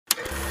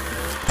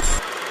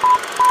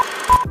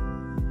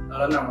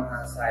Halo, nama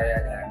saya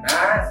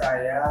Dana.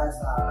 Saya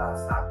salah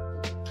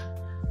satu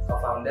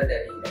co-founder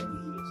dari Danjyo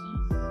Hiyoji.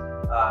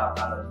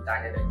 Kalau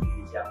ditanya Danjyo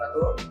Hiyoji apa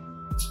tuh,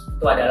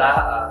 itu adalah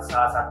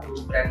salah satu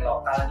brand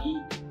lokal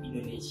di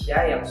Indonesia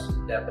yang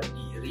sudah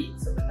berdiri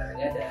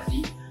sebenarnya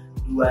dari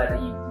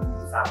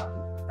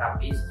 2001,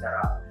 tapi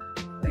secara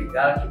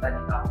legal kita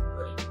di tahun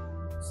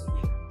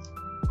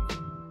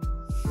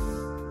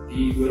 2009.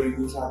 Di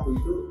 2001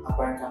 itu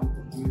apa yang kamu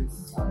temuin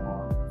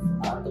sama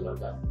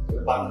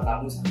teman-teman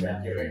kamu sampai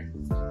akhirnya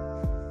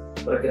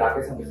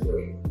bergeraknya sampai sejauh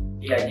ini?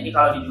 Iya, jadi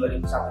kalau di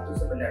 2001 itu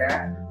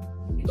sebenarnya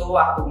itu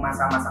waktu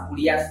masa-masa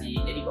kuliah sih.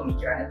 Jadi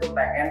pemikirannya tuh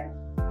pengen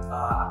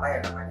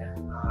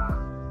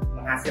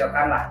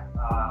menghasilkan lah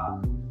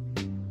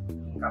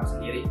income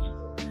sendiri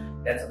gitu.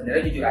 Dan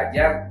sebenarnya jujur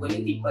aja, gue ini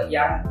tipe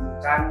yang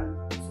bukan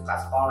suka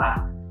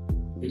sekolah.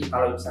 Jadi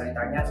kalau misalnya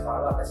ditanya sekolah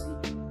lo apa sih?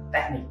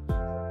 Teknik.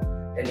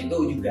 Dan itu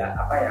juga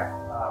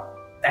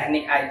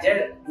teknik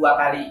aja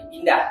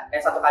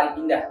satu kali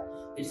pindah.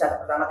 Jadi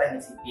pertama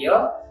teknik sipil,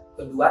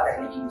 kedua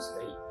teknik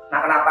industri. Nah,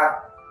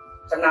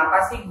 kenapa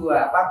sih gue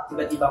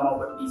tiba-tiba mau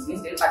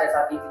berbisnis? Jadi pada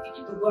saat di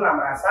titik itu gue nggak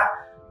merasa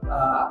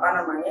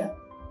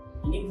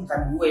ini bukan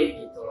gue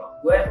gitu loh.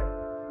 Gue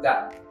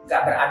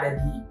nggak berada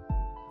di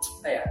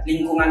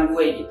lingkungan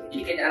gue gitu.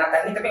 Jadi kayak anak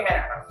teknik tapi main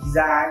anak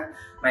desain,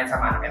 main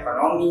sama anak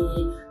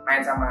ekonomi,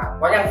 main sama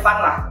pokoknya yang fun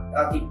lah,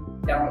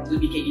 yang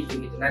lebih kayak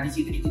gitu. Nah di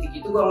titik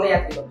itu gue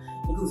ngeliat gitu,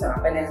 ini gue bisa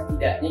ngapain ya,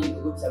 setidaknya gitu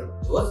gue bisa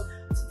lulus,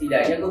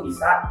 setidaknya gue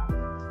bisa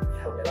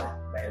ya udahlah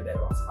bayar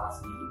uang sekolah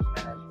sendiri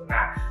gimana gitu.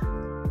 Nah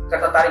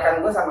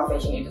ketertarikan gue sama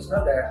fashion itu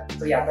sebenarnya udah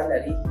kelihatan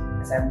dari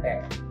SMP.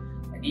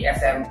 Di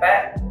SMP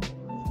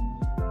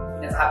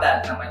punya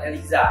sahabat namanya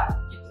Liza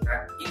gitu.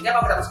 Nah intinya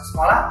kalau kita masuk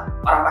sekolah,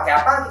 orang pakai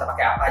apa kita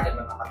pakai apa aja,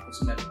 memang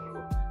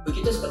 80-90.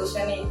 Begitu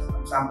seterusnya nih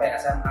sampai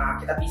SMA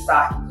kita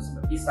pisah gitu,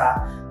 sempat pisah,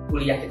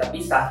 kuliah kita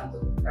pisah gitu.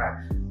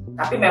 Nah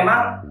tapi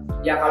memang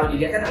ya kalau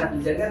dilihat kan anak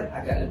desain kan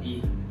agak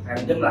lebih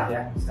random lah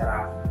ya,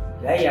 secara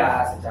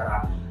gaya,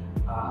 secara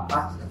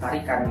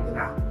ketertarikan gitu.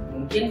 Nah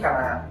mungkin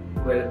karena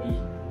gue lebih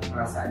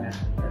merasanya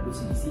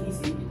produksi di sini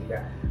sih gitu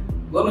ya,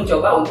 gue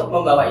mencoba untuk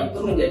membawa itu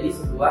menjadi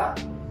sebuah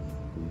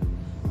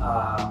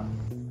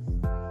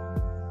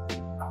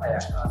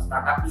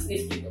startup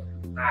bisnis gitu.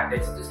 Nah dari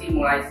situ sih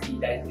mulai si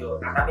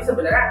Danjyo. Nah tapi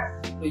sebenarnya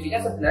lucunya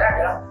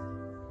adalah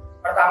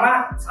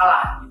pertama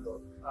salah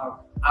gitu.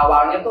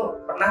 Awalnya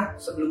tuh pernah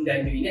sebelum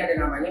Danjyo ini ada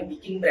namanya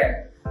bikin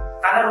brand.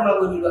 Karena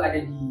rumah gue dulu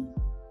ada di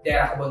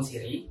daerah Kebon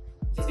Siri,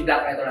 terus di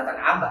belakang itu ada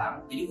Tanah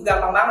Abang, jadi gue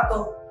gampang banget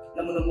tuh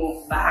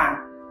nemu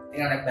bahan,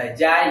 tinggal naik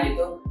bajai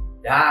gitu,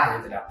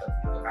 gitu dapet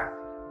gitu kan.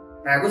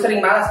 Nah gue sering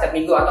malah setiap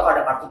minggu atau kalau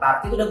ada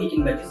party itu udah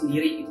bikin baju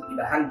sendiri gitu, bikin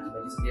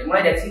baju sendiri.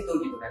 Mulai dari situ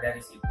gitu. Nah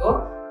dari situ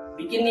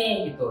bikin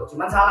nih gitu.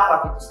 Cuman salah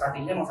waktu itu,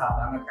 strateginya emang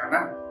salah banget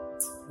karena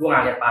gue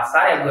nggak lihat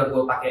pasar ya,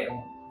 gue pakai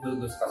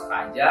gue suka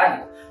aja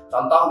gitu.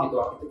 Contoh gitu,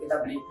 waktu itu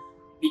kita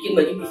bikin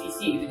baju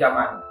PVC gitu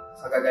zaman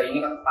Sagaga ini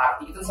kan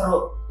party itu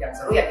seru.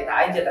 Yang seru ya kita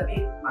aja,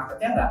 tapi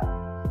marketnya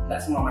nggak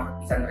semua market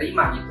bisa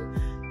nerima gitu.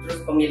 Terus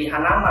pemilihan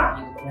nama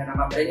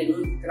brandnya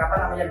dulu,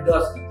 kenapa namanya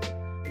DOS gitu.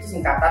 Itu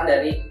singkatan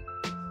dari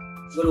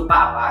gue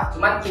lupa apa,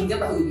 cuman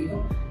intinya pas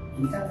gitu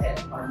ini kan kayak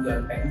orang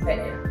jualan pempek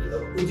ya gitu.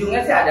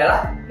 Ujungnya sih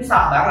adalah ini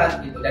salah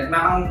banget gitu dan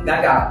memang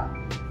gagal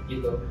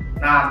gitu.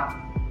 Nah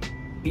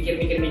mikir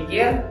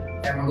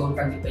emang gue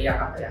bukan tipe yang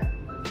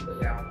tipe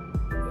yang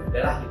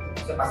udahlah gitu,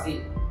 maksudnya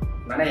pasti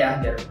gimana ya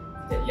biar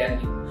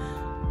kejadian gitu.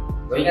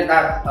 Gue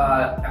ingat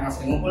emang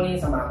sering ngumpul nih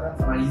sama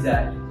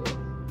Liza gitu.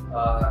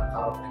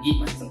 Kalau pergi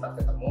masih sempat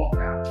ketemu.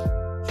 Nah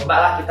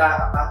cobalah kita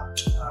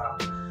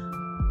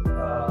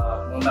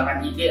mengembangkan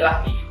ide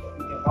lah kayak gitu.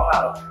 Mau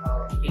kalau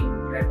bikin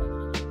brand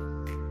ini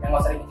yang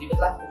nggak usah ribet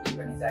lah,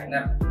 bukan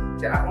desainer.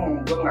 Dan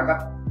gue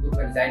menganggap gue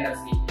bukan desainer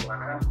sih,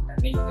 karena kan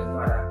teknik itu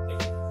ada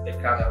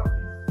background ya.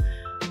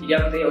 Jadi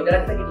aku ya udahlah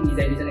kita bikin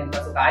desain yang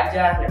kita suka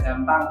aja, yang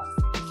gampang,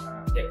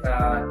 jaket,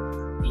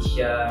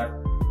 t-shirt,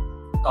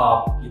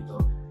 top gitu.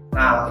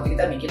 Nah waktu itu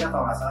kita bikin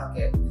kalau nggak salah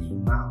kayak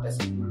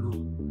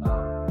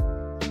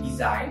 5-10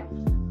 desain,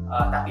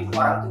 tapi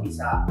orang tuh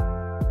bisa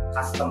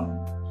custom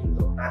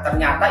gitu. Nah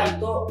ternyata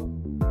itu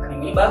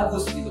animenya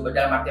bagus gitu,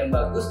 dalam artian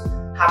bagus.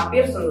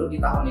 Hampir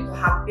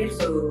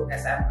seluruh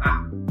SMA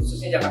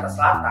khususnya Jakarta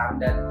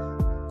Selatan dan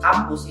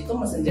kampus itu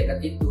mesen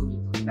jaket itu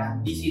gitu. Nah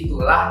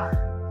disitulah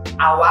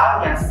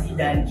awalnya si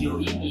Danjyo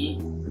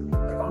ini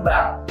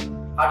berkembang.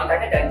 Kalau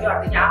ditanya Danjyo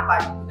artinya apa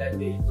gitu,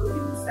 Danjyo itu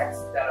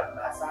unisex dalam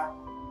bahasa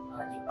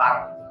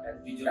Jepang gitu. Dan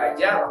jujur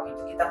aja waktu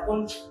itu kita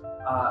pun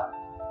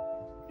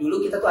dulu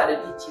kita tuh ada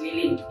di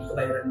Cililin di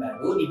Kebayoran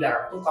Baru, di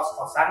belakang tuh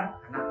kos-kosan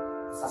anak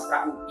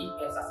sastra UI,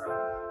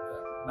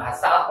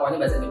 bahasa lah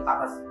pokoknya, bahasa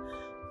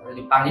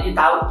Jepang, jadi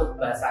tahu tuh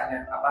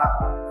bahasanya apa.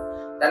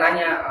 Dan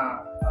nanya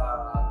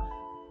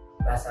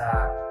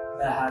bahasa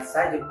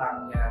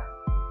Jepangnya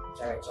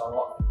cewek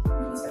cowok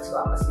unisex itu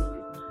apa sih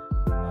gitu.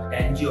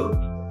 Danjyo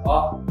gitu.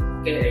 Oh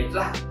oke, dari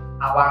itulah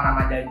awal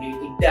nama Danjyo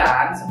itu.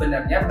 Dan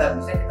sebenarnya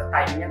bagusnya kita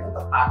timingnya tuh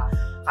tepat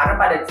karena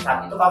pada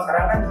saat itu, kalau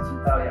sekarang kan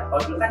digital ya,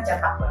 kalau dulu kan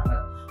cetak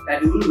banget. Nah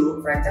dulu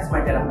franchise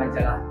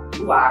majalah-majalah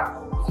luar,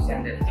 khusus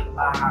yang dari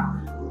Jepang,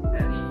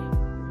 dari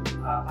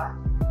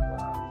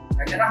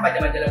karena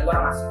majalah-majalah luar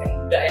masuk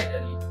yang muda ya,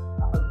 dari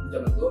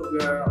zaman Go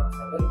Girl,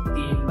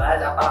 Seventeen, Buzz,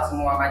 apalah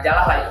semua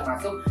majalah lah itu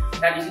masuk.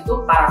 Nah di situ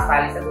para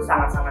stylist itu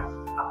sangat-sangat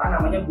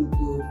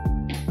butuh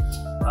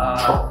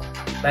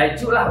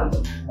baju lah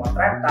untuk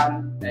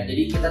motretan. Nah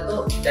jadi kita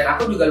tuh, dan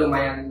aku juga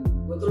lumayan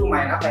ngobrol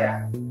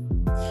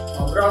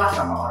lah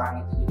sama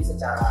orang itu. Jadi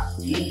secara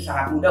ini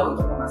sangat mudah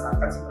untuk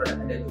memasarkan si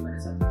produk Danjyo pada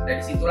saat itu. Dari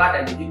situlah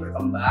Danjyo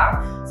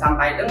berkembang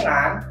sampai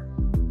dengan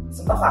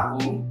sempat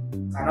vakum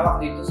karena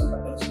waktu itu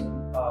sempat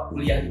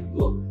kuliah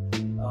dulu.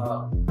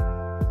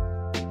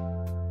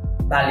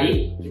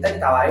 Balik kita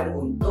ditawarin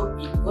untuk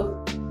ikut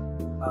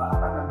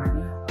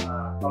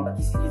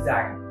kompetisi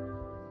desain.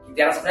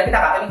 Yang sebenarnya kita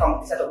nggak tahu ini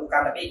kompetisi atau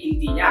bukan, tapi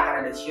intinya akan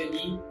ada show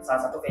di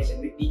salah satu fashion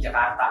week di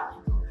Jakarta.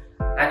 Gitu.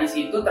 Nah di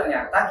situ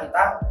ternyata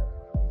kita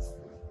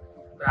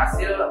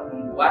berhasil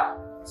membuat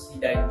si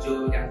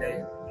Danjyo yang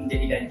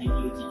menjadi Danjyo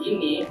Hiyoji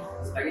ini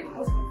sebagai the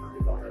most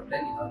lucrative corporate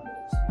brand di tahun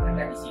 2009.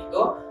 Dan di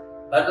situ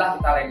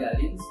barulah kita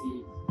legalin si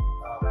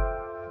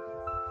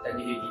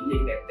Danjyo Hiyoji ini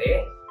di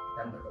PT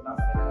dan berkembang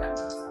sampai dengan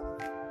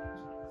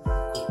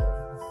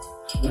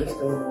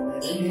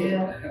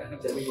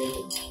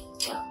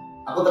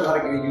aku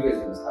tertarik ini juga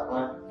sih Mas,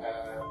 karena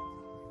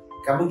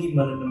kamu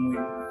gimana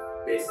nemuin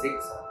basic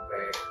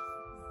sampai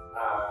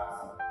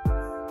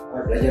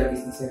belajar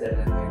bisnisnya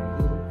dan lain-lain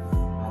itu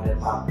ada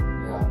part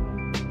yang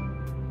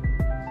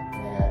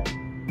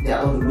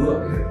jatuh dulu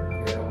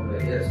akhirnya kamu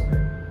belajar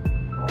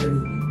sampai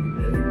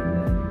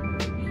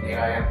di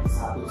era yang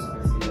 1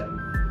 sampai 9.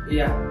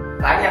 Iya,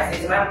 banyak sih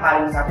sebenarnya.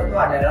 Paling satu itu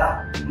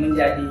adalah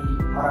menjadi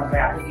orang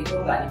kreatif itu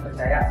nggak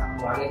dipercaya sama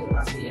keluarga itu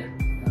pasti ya.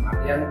 Dalam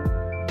artian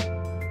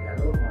ya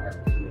lu mau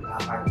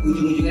apa?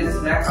 Ujung-ujungnya itu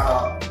sebenarnya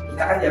kalau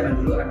kita kan zaman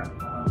dulu anak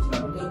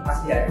 90 itu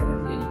pasti ada yang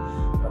jadi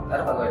dokter,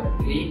 pegawai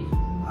negeri,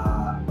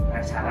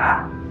 pengacara,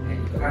 kayak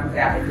gitu kan.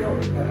 Kreatif itu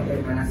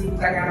dari mana sih?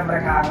 Bukan karena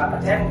mereka nggak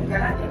percaya,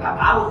 bukan aja nggak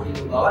tahu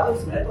gitu bahwa itu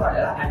sebenarnya itu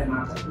adalah ada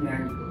marketnya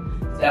gitu.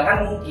 Sedangkan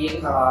mungkin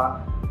kalau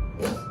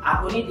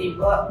aku nih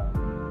tipe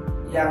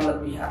yang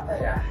lebih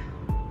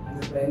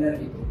entrepreneur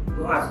gitu.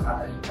 Gue nggak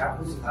suka terikat,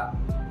 gue suka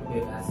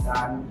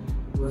kebebasan,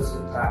 gue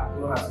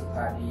nggak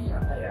suka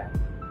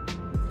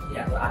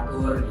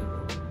diatur gitu.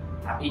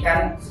 Tapi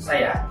kan susah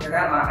ya,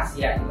 karena orang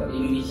Asia gitu, di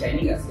Indonesia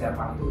ini nggak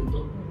segampang itu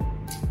untuk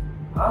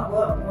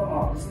gue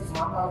mau bisnis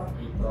apa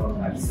gitu,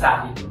 nggak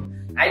bisa gitu.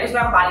 Nah itu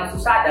sebenarnya paling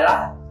susah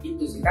adalah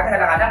itu sih, karena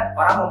kadang-kadang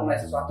orang mau mulai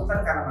sesuatu kan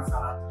karena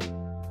masalah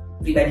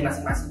pribadi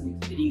masing-masing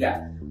gitu. Jadi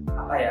nggak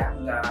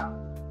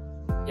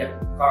ya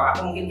kalau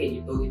aku mungkin kayak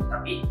gitu.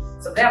 Tapi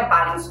sebenarnya yang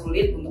paling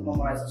sulit untuk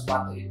memulai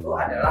sesuatu itu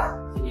adalah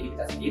jadi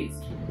kita sendiri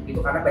sih.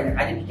 Itu karena banyak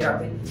aja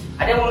pikiran kayak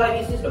ada yang mau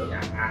mulai bisnis udah punya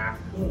anak,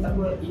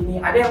 ini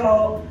ada yang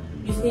mau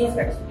bisnis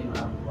kayak seperti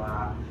orang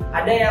tua,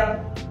 ada yang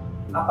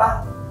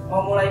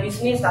mau mulai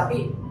bisnis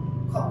tapi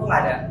kok gue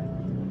nggak ada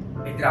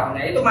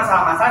backgroundnya. Itu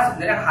masalah-masalah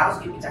sebenarnya yang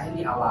harus dipecahin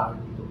di awal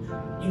gitu.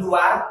 Di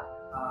luar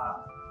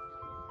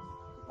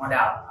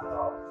modal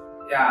atau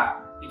ya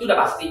itu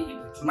udah pasti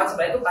gitu. Cuman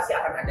sebenarnya itu pasti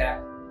akan ada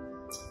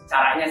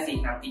caranya sih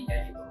nantinya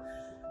gitu.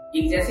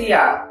 Intinya sih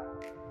ya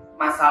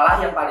masalah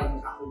yang paling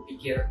aku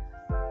pikir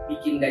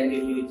bikin Danjyo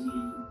Hiyoji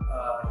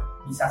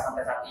bisa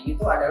sampai saat ini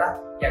tuh adalah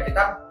ya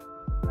kita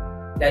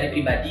dari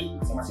pribadi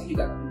masing-masing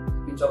juga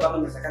mencoba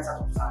menyelesaikan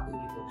satu persatu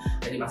gitu.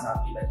 Dari masalah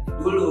pribadi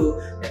dulu,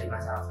 dari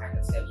masalah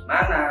finance-nya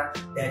gimana,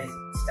 dari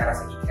secara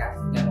segi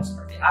kreatifnya mau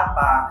seperti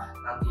apa,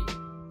 nanti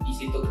di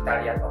situ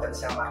kita lihat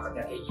potensial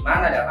marketnya kayak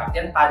gimana. Dalam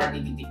artian pada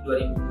di titik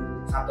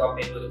 2001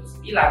 sampai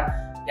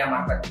 2009 yang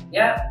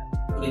marketnya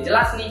udah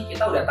jelas nih,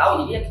 kita udah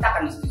tahu, jadi ya kita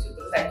akan diskusi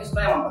terus. Nah itu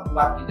sebenarnya yang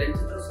memperkuat kita, dan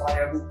itu terus soal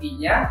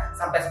buktinya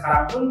sampai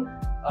sekarang pun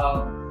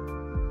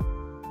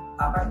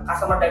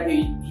customer Danjyo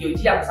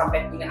Hiyoji yang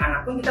sampai punya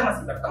anak pun kita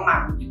masih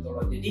berteman gitu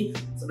loh. Jadi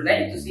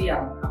sebenarnya itu sih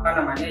yang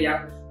yang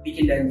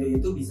bikin Danjyo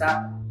itu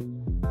bisa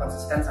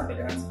konsisten sampai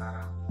dengan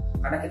sekarang.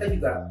 Karena kita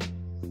juga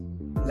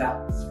nggak,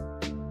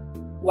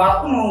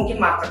 walaupun mungkin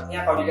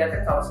marketnya kalau dilihat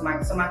kan kalau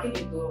semakin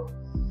itu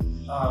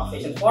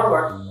fashion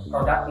forward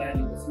produknya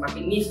gitu,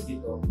 semakin niche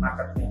gitu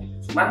marketnya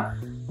gitu. Cuman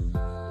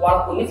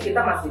walaupun niche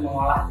kita masih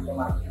mengolah gitu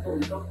market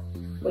itu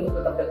untuk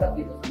tetap dekat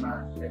gitu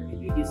sama Danjyo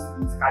Hiyoji,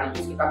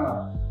 sekaligus kita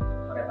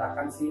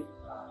memetakan sih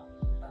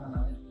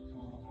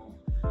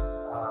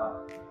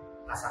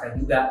pasarnya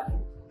juga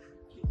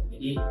gitu.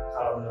 Jadi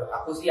kalau menurut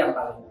aku sih yang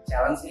paling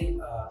challenge sih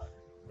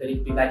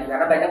dari pribadi,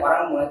 karena banyak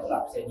orang mulai tuh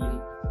nggak percaya diri,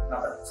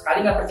 sekali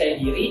nggak percaya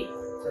diri,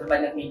 terus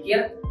banyak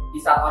mikir. Di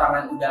saat orang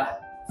lain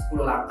udah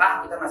 10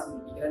 langkah, kita masih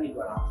berpikiran di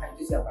 2 langkah.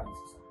 Itu sih yang paling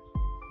susah.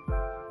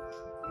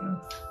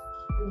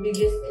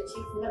 Biggest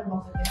achievement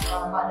maksudnya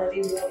selama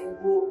dari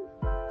 2000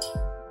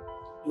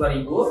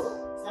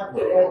 satu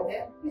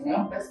ya,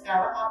 sampai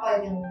sekarang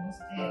apa yang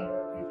maksudnya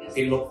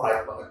mungkin lo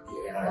pride banget di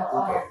era itu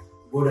kayak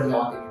gue udah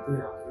lewatin itu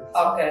ya.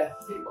 Oke.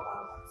 Jadi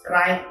pengalaman.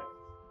 Pride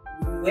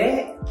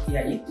gue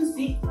ya itu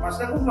sih,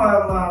 maksudnya gue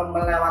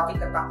melewati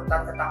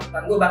ketakutan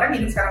gue, bahkan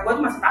hidup sekarang gue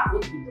tuh masih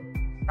takut gitu.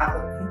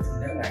 takut ini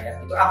bener nggak ya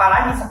itu,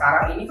 apalagi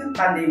sekarang ini kan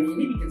pandemi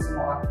ini bikin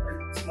semua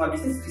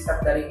bisnis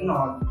riset dari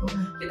nol gitu.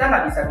 Kita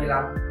nggak bisa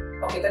bilang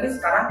oh kita nih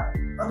sekarang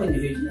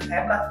Danjyo Hiyoji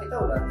hebat, kita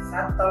udah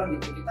settle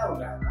gitu, kita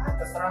udah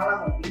terserah lah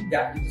mau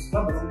tidak gitu,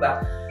 semua berubah.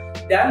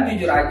 Dan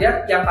jujur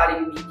aja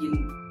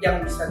yang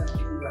bisa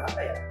bikin gue apa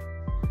ya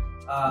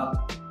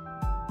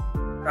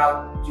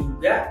proud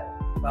juga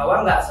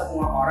bahwa nggak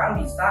semua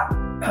orang bisa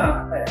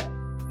apa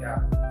ya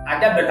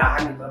ada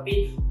bertahan gitu, tapi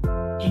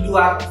di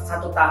 1,5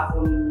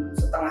 tahun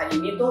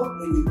ini tuh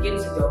nunjukin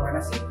sejauh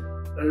mana sih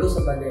lu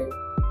sebagai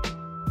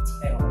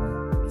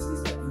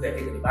bisnis juga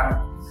gede banget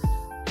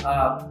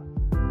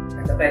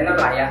entrepreneur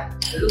lah ya,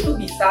 lu tuh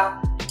bisa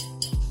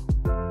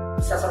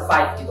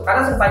survive gitu,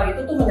 karena survive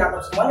itu tuh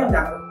menyangkut semuanya,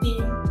 menyangkut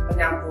tim,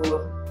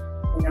 menyangkut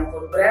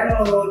brand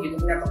lo gitu,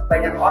 menyangkut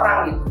banyak orang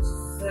gitu.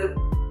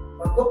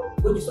 Menurut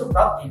gue justru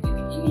proud di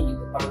titik ini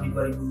gitu. Kalau di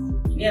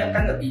 2000 ini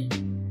kan lebih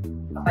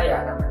apa ya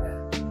namanya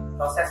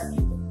proses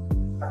gitu,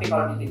 tapi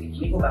kalau di titik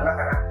ini gue bangga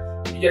karena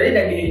jujur aja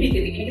dari ini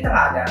titik ini kita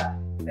nggak ada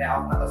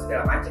layoff atau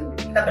segala macam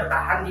gitu. Kita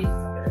bertahan di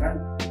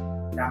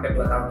sampai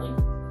 2 tahun ini.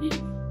 Jadi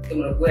itu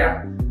menurut gue yang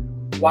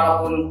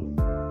walaupun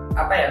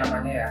apa ya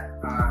namanya ya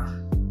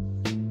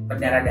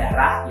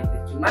berdarah-darah gitu,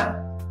 cuman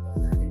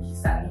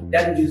bisa nih.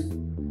 Dan justru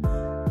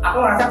aku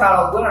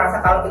ngerasa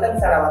kalau kita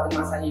bisa lewatin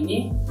masa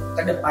ini,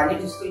 kedepannya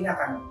justru ini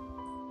akan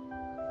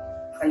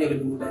jauh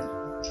lebih mudah.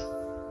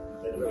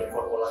 Dan lebih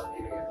formula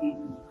sendiri ya.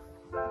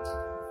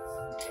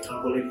 Kalau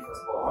boleh di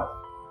fast forward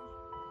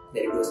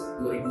dari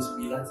 2009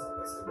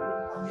 sampai sebelum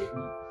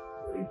pandemi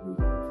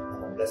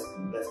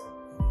 2018-2019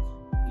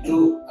 itu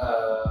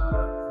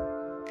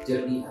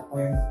journey apa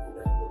yang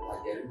udah lo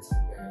pelajarin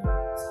sampai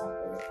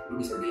lu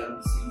bisa bilang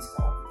di sini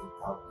sekarang kita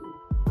tahu tuh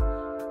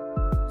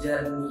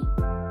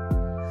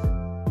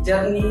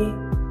journey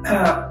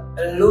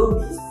lu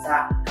bisa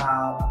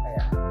tahu apa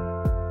ya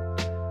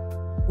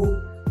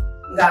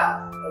nggak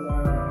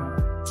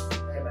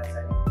kayak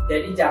bahasanya,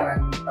 jadi jangan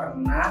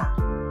pernah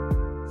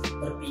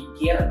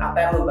berpikir apa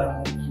yang lu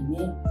bangun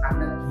ini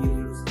karena diri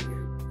lu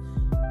sendiri,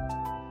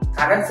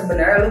 karena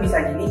sebenarnya lu bisa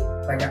gini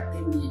banyak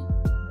tim di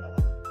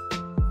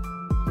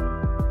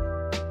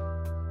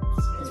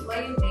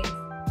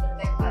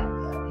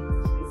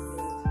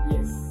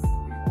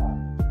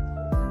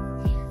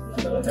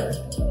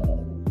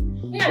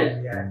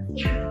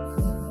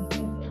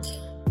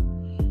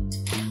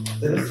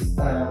terus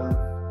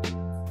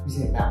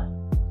bisa nggak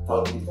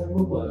kalau kita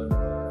lu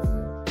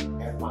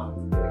emang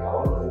dari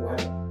awal lu kan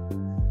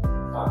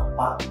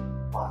part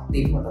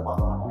tim atau part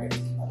orang lain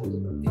kita itu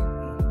penting,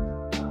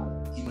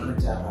 gimana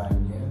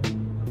caranya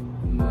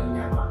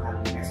menyamakan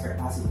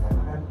ekspektasi,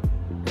 karena kan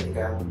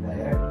ketika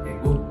direct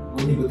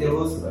gue nyebutnya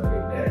lu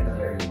sebagai director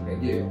dari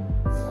Danjyo ya,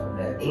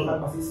 director lu kan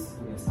pasti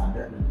punya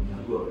standar dan punya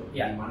goal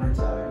ya. Gimana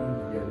caranya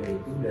menjaga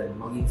itu dan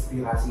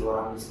menginspirasi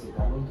orang di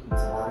sekitar lu untuk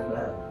bisa lari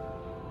bareng?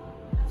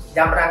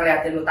 Jangan pernah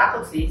ngeliatin lu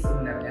takut sih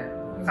sebenarnya,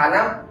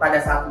 karena pada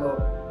saat lu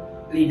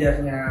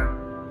leadernya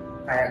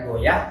kayak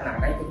goyah,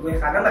 anak-anak ikut gue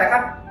karena mereka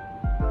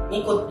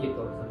ngikut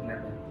gitu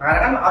sebenarnya. Karena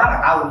kan orang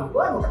nggak tahu nih,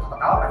 gue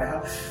ketawa padahal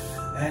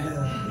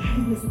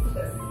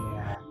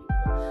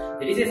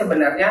jadi sih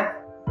sebenarnya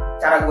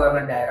cara gue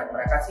ngedirect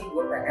mereka sih,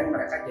 gue pengen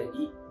mereka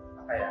jadi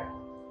apa ya,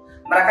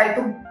 mereka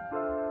itu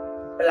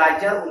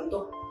belajar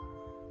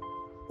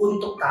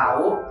untuk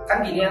tahu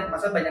kan gini ya,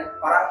 maksudnya banyak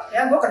orang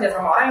ya gue kerja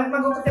sama orang yang cuma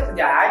gue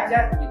kerja aja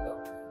gitu,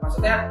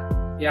 maksudnya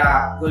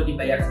ya gue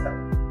dibayar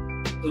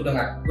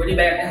gue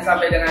dibayarnya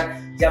sampai dengan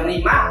jam 5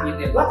 gitu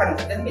ya, gue akan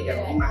kerja sampai jam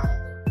 5 gitu.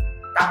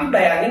 Tapi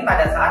bayangin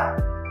pada saat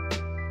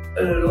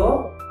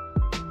lo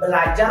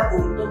belajar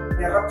untuk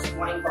nyerap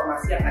semua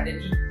informasi yang ada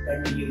di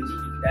Danjyo Hiyoji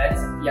gitu, dari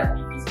setiap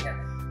divisinya.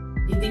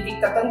 Di titik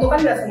tertentu kan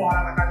gak semua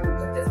orang akan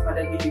kerja sama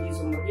Danjyo Hiyoji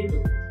seumur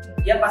hidup,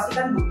 dia pasti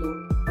kan butuh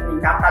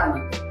peningkatan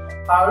gitu.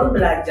 Kalau lu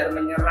belajar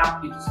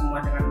menyerap itu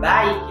semua dengan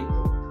baik gitu,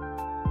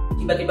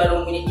 tiba-tiba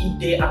lu punya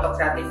ide atau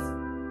kreatif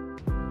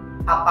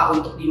apa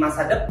untuk di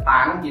masa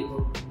depan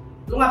gitu,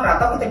 lu nggak pernah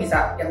tahu. Kita bisa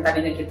yang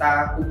tadinya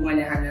kita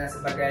hubungannya hanya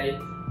sebagai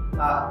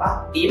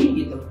tim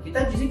gitu,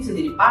 kita justru bisa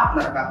jadi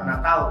partner, nggak pernah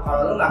tahu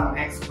kalau lu nggak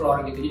mengeksplor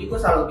gitu. Jadi gue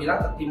selalu bilang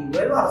ke tim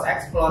gue, lu harus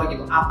eksplor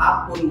gitu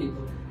apapun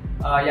gitu,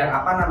 yang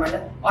apa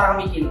namanya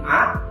orang bikin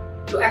A,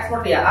 lu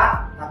ekspor dia A,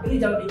 tapi lu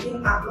jangan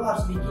bikin A, lu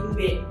harus bikin B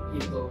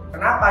gitu.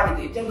 Kenapa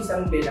gitu? Itu yang bisa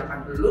membedakan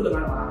lu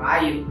dengan orang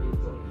lain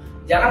gitu.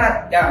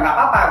 Jangan ya nggak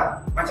apa-apa,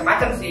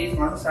 macam-macam sih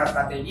termasuk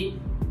strategi.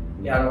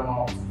 Ya lu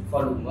mau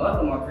volume,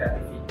 lu mau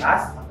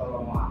kreativitas, atau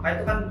lu mau apa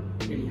itu kan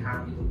pilihan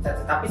gitu.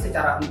 Tapi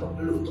secara untuk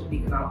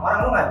dikenal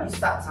orang lu nggak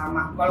bisa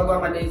sama. Kalau gua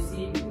sama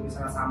Desi gitu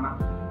misalnya sama,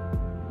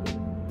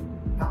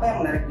 apa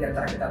yang menarik di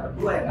antara kita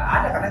berdua ya nggak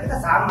ada, karena kita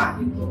sama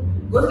gitu.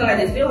 Gue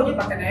sengaja Desi dia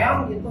pakai neon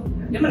gitu,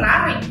 dia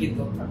menarik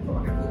gitu. Gue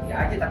pakai putih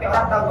aja, tapi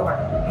orang tahu gue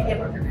pakai putih, dia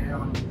pakai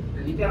neon.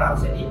 Dan itu yang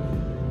harus jadi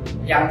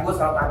yang gue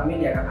selalu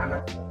tanamin di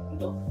anak-anak.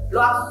 Untuk lu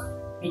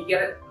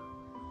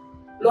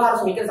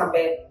harus mikir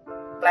sampai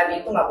plan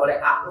itu nggak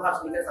boleh A, lu harus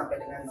mikir sampai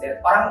dengan Z.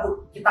 Orang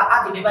kita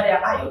A tiba-tiba ada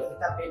yang A, yaudah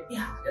kita B,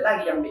 ya ada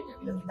lagi yang B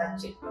nya, kita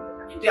C.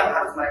 Itu yang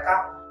harus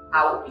mereka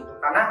tahu gitu,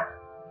 karena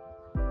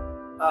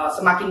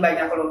semakin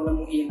banyak lo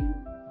nemuin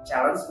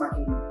challenge,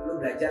 semakin lo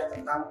belajar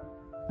tentang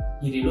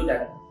diri lo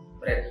dan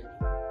brand ini.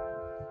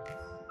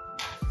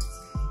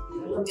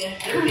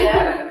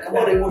 Kamu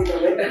ada yang mau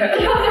ditambahin?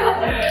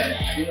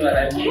 Ini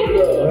lagi.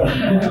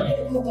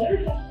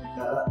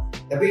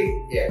 Tapi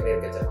ya dari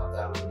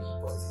kacamata lo di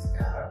posisi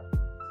sekarang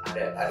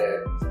ada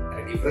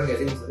different gak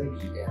sih maksudnya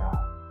di era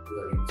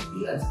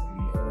 2009 sama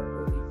di era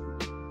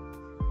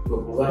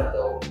 2020-an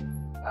atau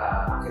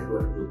akhir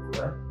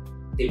 2020-an,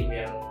 tim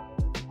yang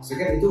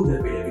maksudnya kan itu udah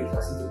beda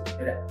generasi tuh,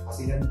 beda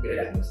pasti kan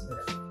beda generasi.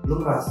 Lu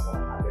merasa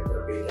ada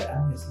perbedaan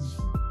nggak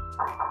sih?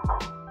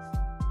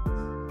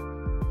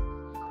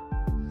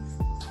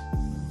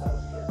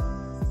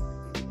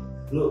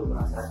 Lu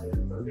merasa ada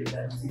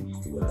perbedaan sih di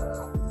dua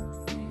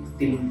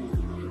tim?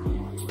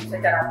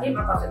 Secara tim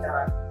atau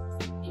secara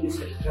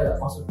industri?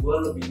 Maksud gue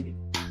lebih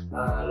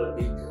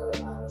ke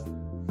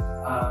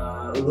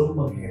lu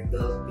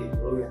menghandle tim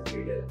lu yang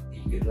beda di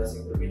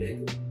generasi yang berbeda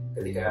itu.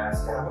 Ketika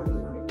sekarang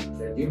kan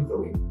Danjyo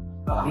growing,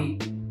 tapi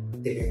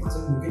tim yang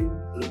masuk mungkin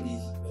lebih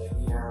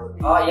milenial,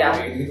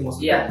 lebih gitu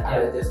maksudnya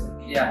ada adjustment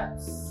di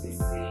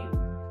sisi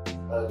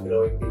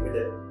growing tim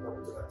dan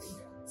kebutuhan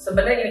timnya.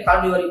 Sebenarnya gini, kalau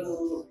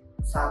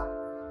 2001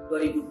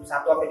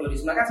 sampai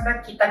 2009 kan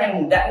sebenarnya kita yang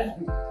muda nih,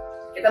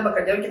 kita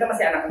bekerja, kita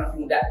masih anak-anak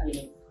muda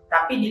gini.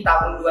 Tapi di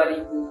tahun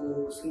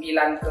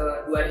 2009 ke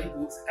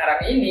 2000 sekarang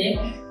ini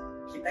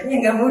kitanya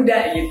nggak muda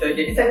gitu,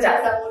 jadi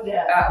secara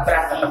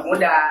berasa tetap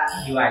muda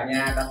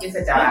jiwanya, tapi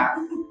secara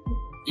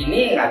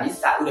ini nggak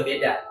bisa, udah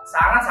beda,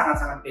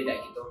 sangat beda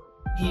gitu.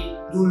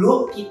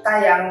 Dulu kita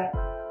yang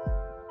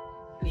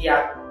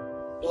lihat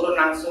turun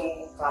langsung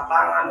ke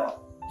lapangan,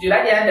 jujur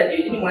aja, dan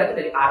ini mulai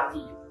dari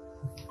party gitu.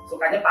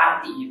 Sukanya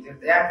party gitu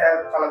ya,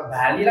 kalau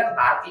Bali lah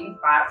party,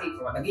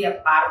 kalau lagi ya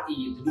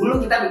party gitu. Dulu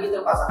kita begitu,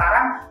 kalau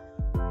sekarang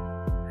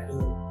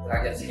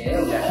aja sih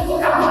udah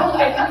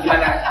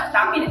gimana,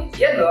 tapi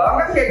dia dong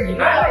kan kayak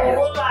gimana ya,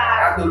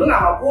 dulu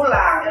nggak mau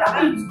pulang,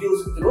 tapi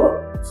justru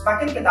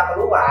semakin kita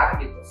keluar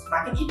gitu,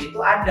 semakin ide itu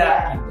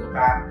ada gitu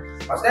kan.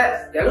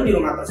 Maksudnya ya lu di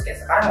rumah terus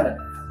kayak sekarang ada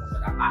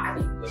apaan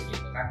nih gue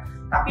gitu kan,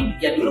 tapi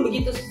ya dulu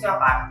begitu, secara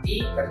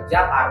party, kerja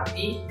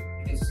party,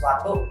 bikin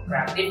sesuatu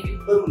kreatif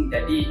itu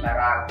menjadi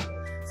barang.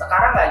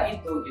 Sekarang nggak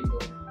gitu.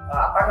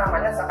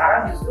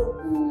 Sekarang justru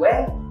gue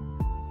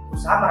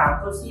usaha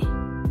merangkul sih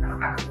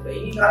anak-anak muda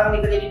ini. Kalau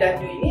yang kerja di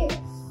Danjyo ini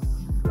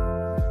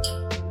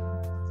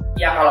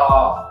ya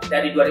kalau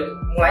dari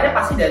 2000, mulainya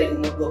pasti dari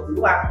umur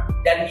 20-an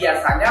dan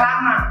biasanya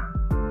lama,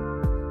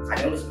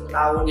 kadang udah 10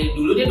 tahun. Jadi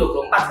dulu dia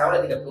 24, sekarang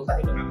udah 34,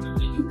 ya udah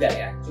nggak juga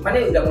ya, cuman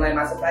dia udah mulai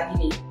masuk lagi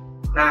nih.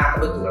 Nah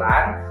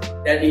kebetulan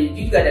dari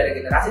juga dari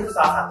generasi itu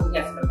salah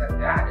satunya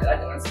sebenarnya adalah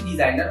dengan si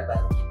desainer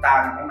baru kita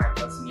namanya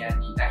Michael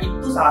Simiadi. Nah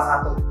itu salah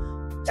satu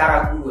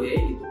cara gue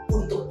gitu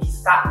untuk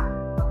bisa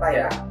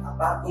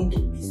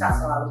untuk bisa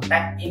selalu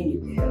tag in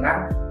gitu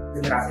dengan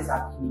generasi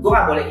saat ini. Gue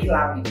nggak boleh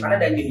hilang gitu, karena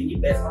Danjyo ini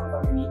based on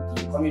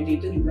community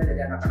itu dimulai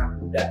dari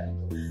anak-anak muda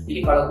gitu. Jadi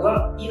kalau gue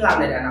hilang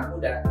dari anak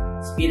muda,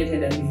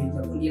 spiritnya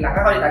Danjyo pun hilang.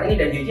 Kan kalau ditanya ini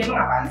Danjyo emang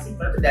apaan sih?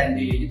 Berarti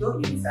Danjyo itu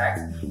unisex,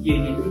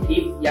 itu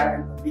hip yang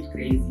a bit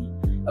crazy.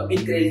 A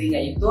bit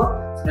crazy-nya itu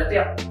sebenarnya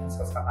yang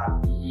suka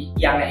party,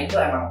 yangnya itu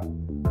emang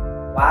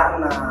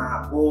warna,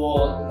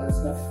 bold,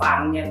 terusnya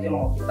fun-nya itu yang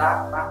mau kita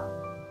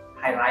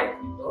highlight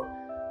gitu.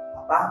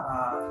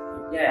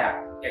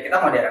 Ya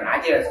kita modern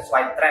aja,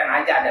 sesuai tren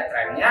aja, ada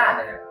trennya,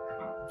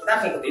 kita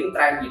harus ngikutin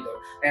tren gitu.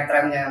 Nah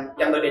trennya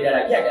yang berbeda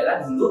lagi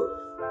adalah dulu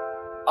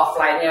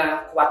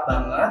offline-nya kuat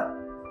banget,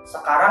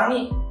 sekarang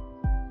nih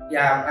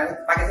ya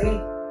pakai sini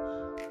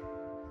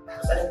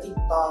harus ada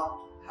TikTok,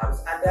 harus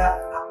ada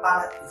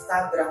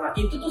Instagram.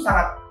 Itu tuh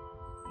sangat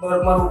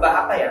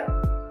merubah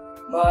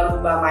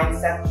merubah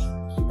mindset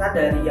kita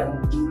dari yang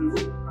dulu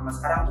sama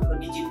sekarang tuh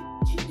ke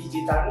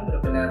digital ini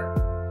benar-benar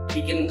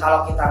bikin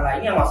kalau kita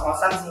nggak ini yang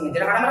ngos-ngosan sih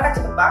ngejar, karena mereka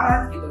cepet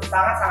banget gitu,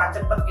 sangat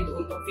cepet gitu.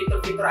 Untuk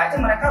fitur-fitur aja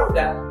mereka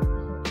udah,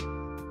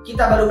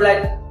 kita baru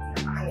belajar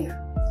apaan ya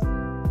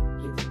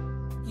gitu.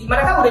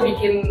 Mereka udah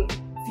bikin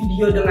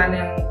video dengan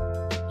yang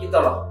gitu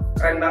loh,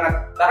 keren banget.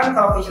 Bahkan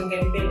kalau fashion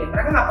campaign ya,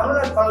 mereka nggak perlu.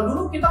 Kalau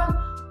dulu kita kan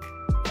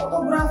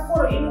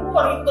fotografer ini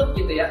ikut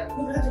gitu ya,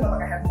 ini mereka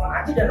cuma pakai handphone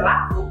aja dan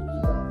laku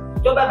gitu.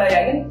 Coba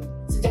bayangin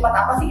secepat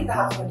apa sih kita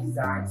harus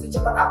ngedesain,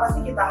 secepat apa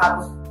sih kita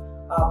harus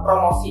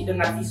promosi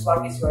dengan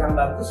visual yang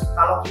bagus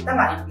kalau kita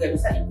nggak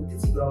bisa ikutin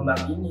si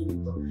gelombang ini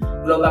gitu.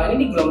 Gelombang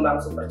ini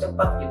gelombang super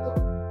cepat gitu.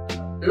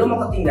 Lu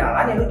mau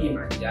ketinggalan ya lu diem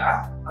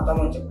aja, atau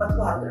mau cepet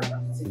lu harus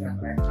beradaptasi dengan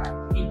mereka.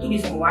 Itu di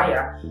semua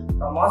ya,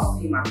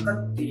 promosi,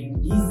 marketing,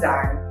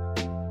 desain,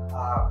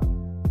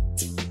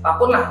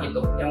 apapun lah gitu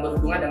yang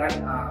berhubungan dengan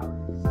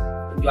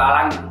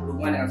penjualan gitu,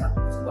 berhubungan dengan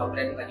sebuah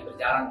brand yang lagi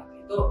berjalan gitu.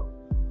 Itu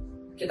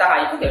kita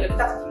nggak ikut ya udah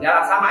kita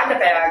ketinggalan. Sama aja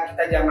kayak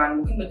kita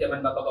mungkin zaman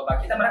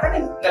bapak-bapak kita, mereka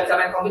nih nggak bisa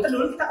main komputer,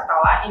 dulu kita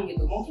ketawain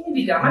gitu. Mungkin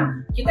di zaman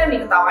kita nih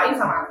ketawain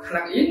sama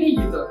anak-anak ini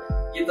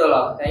gitu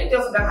loh. Nah itu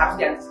yang sedang harus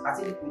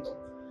diantisipasi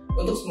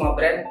untuk semua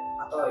brand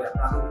atau ya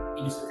pelaku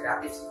industri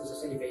kreatif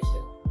khususnya di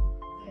fashion.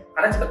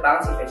 Karena cepet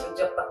banget sih fashion,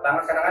 cepet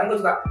banget. Kadang-kadang gue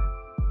juga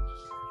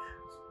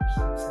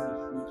bisa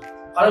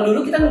Kalau dulu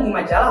kita nunggu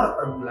majalah loh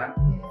per bulan,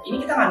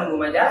 ini kita nggak nunggu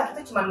majalah,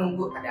 kita cuma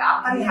nunggu ada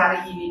apa nih hari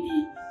ini di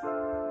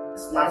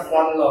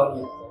smartphone lo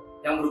gitu,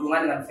 yang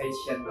berhubungan dengan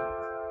fashion,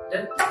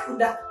 dan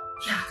udah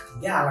ya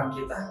ketinggalan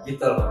kita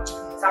gitu loh,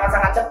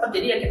 sangat-sangat cepat.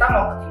 Jadi ya kita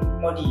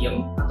mau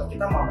diem atau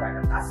kita mau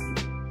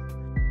beradaptasi.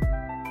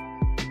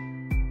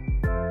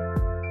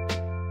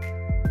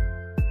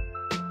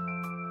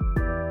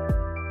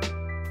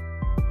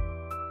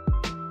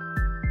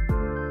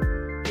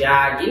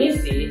 Ya gini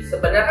sih,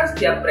 sebenarnya kan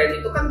setiap brand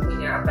itu kan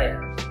punya apa ya,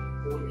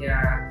 punya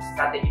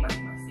strategi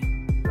masing-masing.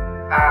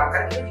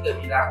 Kan kita juga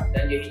bilang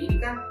Danjyo Hiyoji ini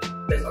kan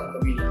based on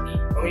community.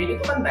 Community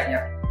itu kan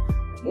banyak,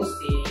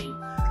 musik,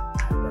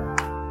 ada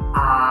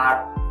art,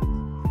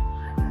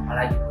 ada apa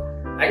lagi tuh,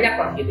 banyak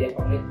lah gitu ya,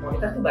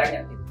 komunitas tuh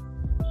banyak gitu.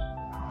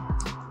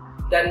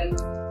 Dan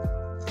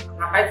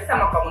ngapain sih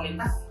sama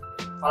komunitas?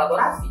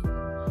 Kolaborasi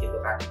gitu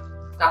kan.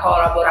 Nah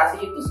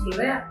kolaborasi itu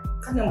sebenarnya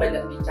kan yang banyak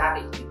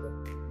dicari gitu.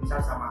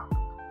 Misal sama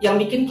yang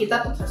bikin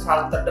kita tuh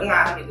selalu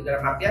terdengar gitu,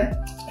 dalam artian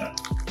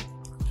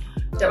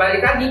ya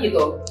balik lagi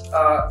gitu,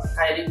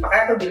 kayak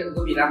makanya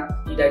gue bilang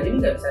di Danjyo ini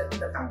nggak bisa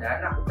tentang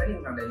dana, bukan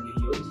tentang Danjyo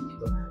Hiyoji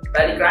gitu.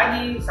 Balik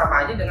lagi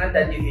sama aja dengan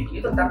Danjyo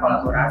Hiyoji itu tentang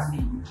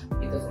kolaborasi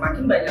gitu.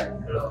 Semakin banyak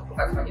loh,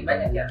 bukan semakin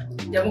banyak ya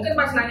mungkin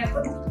pas nanya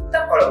pun kita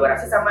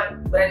kolaborasi sama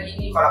brand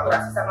ini,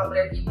 kolaborasi sama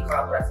brand ini,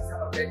 kolaborasi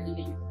sama brand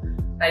ini gitu.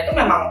 Nah itu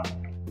memang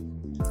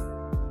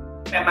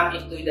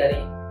itu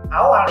dari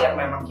awal yang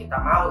memang kita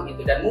mau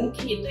gitu, dan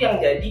mungkin itu yang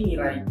jadi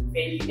nilai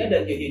value-nya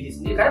Danjyo Hiyoji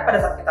sendiri, karena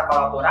pada saat kita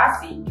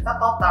kolaborasi kita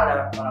total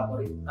dalam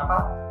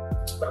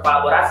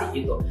berkolaborasi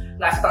gitu,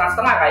 nggak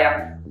setengah-setengah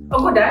kayak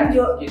gue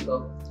Danjyo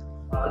gitu,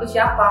 lu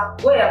siapa,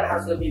 gue yang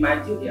harus lebih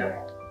maju ya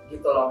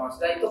gitu loh.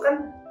 Maksudnya itu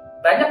kan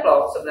banyak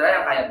loh sebenarnya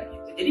yang kayak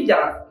begitu. Jadi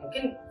jangan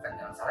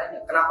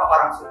salahnya kenapa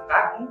orang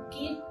suka,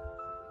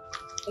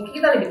 mungkin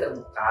kita lebih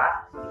terbuka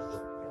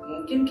gitu.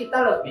 Mungkin kita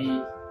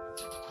lebih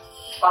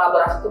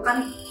kolaborasi itu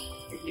kan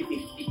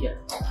 50-50 ya,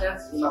 maksudnya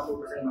 50%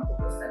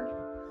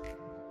 gitu.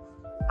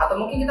 Atau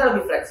mungkin kita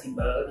lebih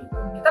fleksibel gitu.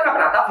 Kita nggak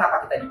pernah tahu kenapa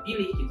kita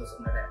dipilih gitu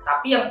sebenarnya.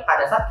 Tapi yang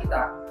pada saat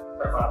kita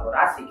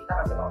berkolaborasi kita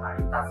kasih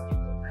lokalitas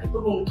gitu. Nah itu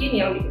mungkin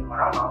yang bikin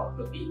orang mau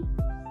lebih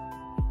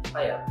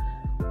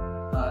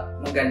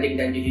menggandeng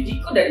Danjyo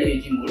Hiyoji. Kok Danjyo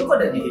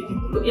Hiyoji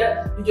mulu ya,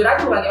 jujur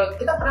aja bukan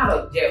kita pernah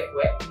loh JFW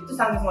itu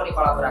saking semua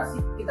dikolaborasi,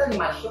 kita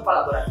 5 show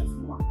kolaborasi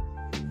semua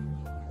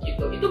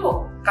gitu. Itu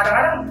kok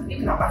kadang-kadang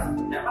ini kenapa sih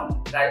memang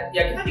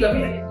ya kita juga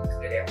mikir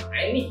gak ada yang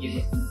main nih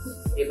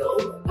gitu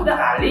udah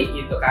kali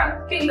gitu kan.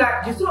 Tapi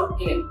enggak, justru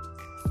ini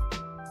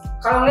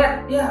kalau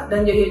ngeliat ya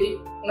Danjyo Hiyoji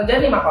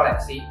ngerjain 5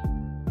 koleksi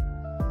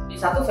di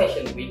satu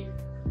fashion week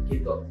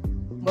gitu,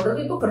 menurut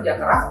itu kerja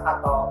keras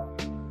atau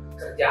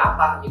kerja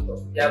apa gitu?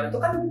 Ya itu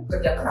kan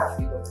kerja keras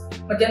gitu.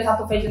 Ngerjain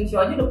satu fashion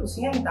show aja udah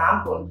pusingnya minta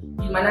ampun.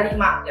 Gimana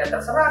 5? Ya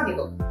terserah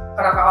gitu.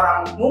 Kenapa orang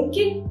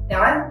mungkin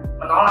yang lain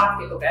menolak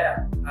gitu,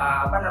 kayak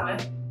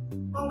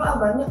oh enggak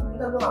banyak,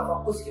 bentar gue gak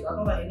fokus gitu,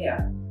 atau enggak ini ya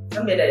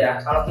kan beda ya.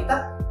 Kalau kita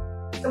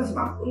masih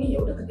mampu nih ya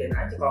udah kerjain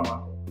aja kalau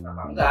mampu,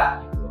 kenapa enggak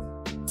gitu.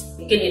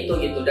 Mungkin itu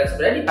gitu. Dan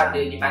sebenarnya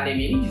di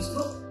pandemi ini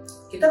justru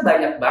kita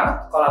banyak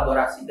banget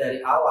kolaborasi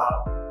dari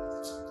awal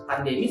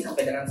pandemi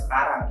sampai dengan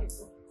sekarang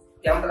gitu.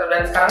 Yang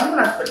dan sekarang pun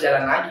harus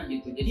berjalan lagi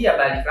gitu. Jadi ya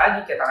balik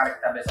lagi kita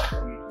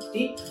besok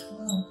community,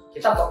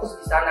 kita fokus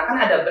di sana. Kan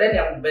ada brand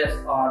yang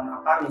based on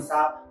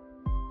misal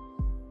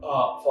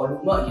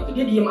volume gitu,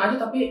 dia diem aja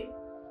tapi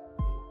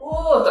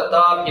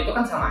tetap gitu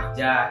kan sama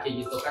aja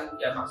kayak gitu kan.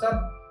 Ya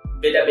maksudnya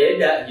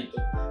beda-beda gitu.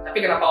 Tapi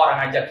kenapa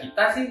orang ngajak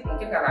kita sih?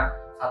 Mungkin karena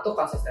satu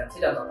konsistensi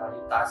dan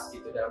totalitas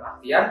gitu, dalam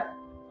artian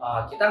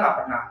kita nggak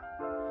pernah,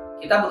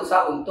 kita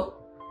berusaha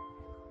untuk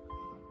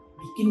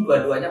bikin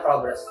dua-duanya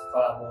kolaborasi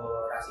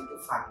itu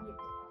fun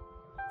gitu.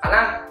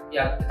 Karena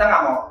ya kita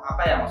nggak mau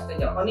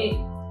maksudnya jangan nih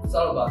it's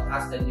all about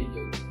us dan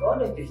Danjyo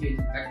Hiyoji.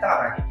 Kita nggak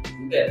pernah gitu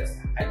juga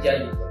aja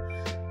gitu,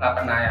 nggak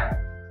pernah ya.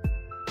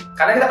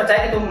 Karena kita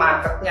percaya itu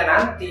marketnya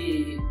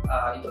nanti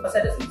itu pasti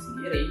ada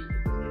sendiri.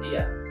 Jadi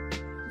ya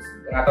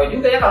nggak tahu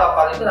juga ya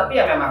kalau itu, tapi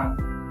ya memang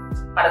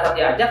pada saat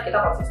diajak kita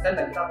konsisten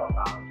dan kita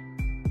total.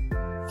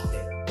 Oke,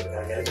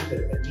 berkali-kali kan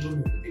dari tadi lu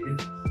ngikutin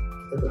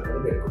kita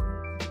berangkat dari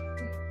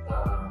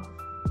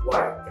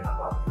why,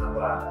 kenapa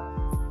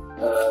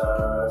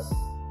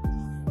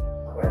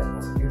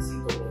maksudnya si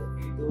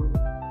community itu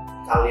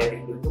kalian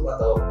yang bentuk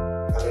atau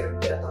kalian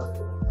datang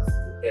ke komunitas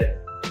itu,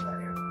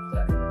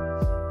 dan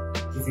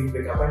giving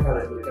back apa yang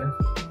kalian berikan?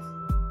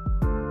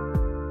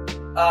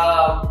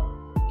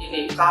 Ini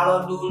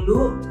kalau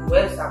dulu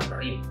gue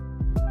samperin,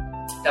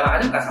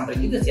 makanya nggak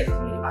samperin juga sih,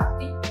 ketemu di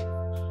party.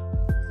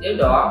 Jadi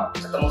dong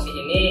ketemu si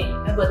ini,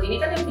 buat ini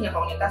kan yang punya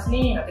komunitas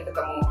nih, nanti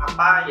ketemu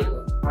apa gitu,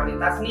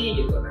 komunitas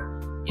nih gitu. Nah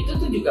itu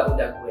tuh juga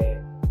udah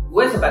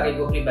gue sebagai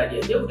gue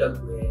pribadi aja udah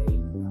gue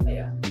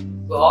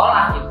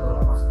olah gitu loh.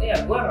 Maksudnya ya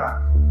gue nggak,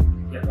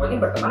 ya pokoknya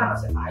berteman sama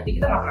siapa aja,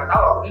 kita nggak pernah tahu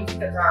loh ini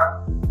secara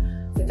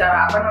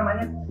secara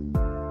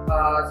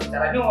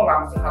ini nggak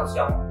mesti harus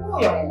yang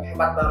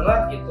hebat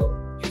banget gitu.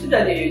 Itu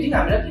dari Hiyoji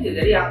ngambilnya tuh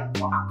dari yang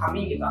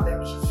upcoming gitu, atau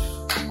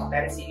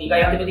potensi ini,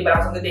 kayak yang tiba-tiba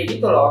langsung gede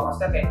gitu loh.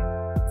 Maksudnya kayak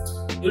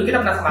dulu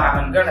kita pernah sama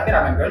Ramen Girl, tapi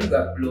Ramen Girl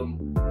juga belum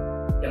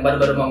yang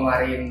baru-baru mau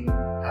ngeluarin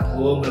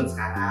album, belum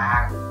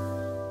sekarang.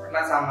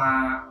 Pernah sama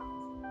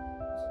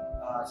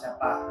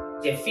siapa,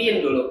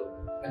 Jevin dulu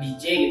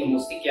nge-DJ gitu,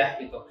 musik ya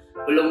gitu,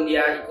 belum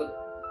dia ikut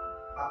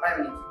apa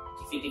yang di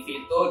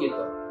TV-TV itu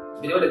gitu,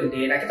 jadi udah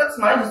gede. Nah kita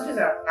semuanya justru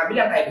ngambil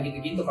yang kayak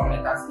begitu-gitu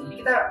komunitas.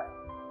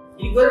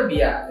 Jadi gue lebih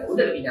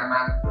udah lebih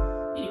nyaman.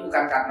 Jadi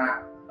bukan karena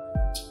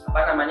apa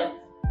namanya,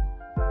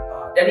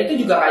 dan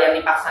itu juga kayak yang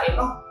dipaksain,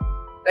 oh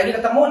lagi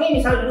ketemu nih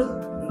misalnya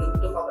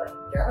duduk apa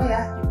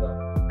ya gitu.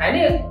 Nah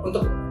ini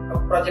untuk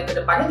project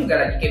kedepannya juga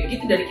lagi kayak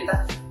begitu dari kita.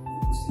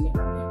 Ini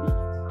pandemi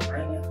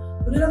ngapain ya?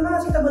 Udah lama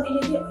kita buat ini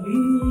aja,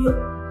 yuk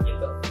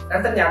gitu. Dan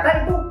ternyata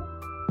itu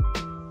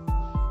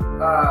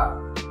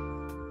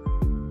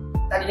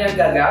tadinya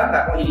gagal,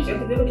 nggak mau jadi show,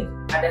 tapi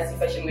ada si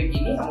Fashion Week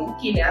ini nggak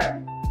mungkin ya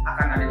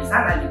akan ada di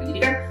sana gitu. Jadi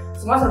kan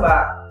semua serba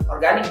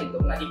organik gitu,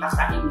 nggak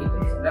dipaksain gitu.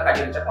 Sebenarnya nggak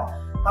direncanain, oh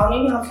tahun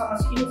ini harus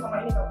sama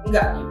ini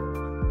enggak gitu.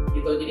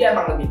 Jadi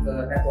emang lebih ke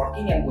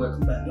networking yang gue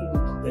kembangin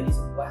untuk jadi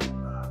sebuah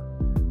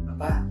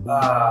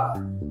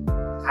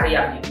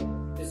karya gitu.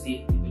 Itu sih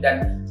gitu.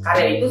 Dan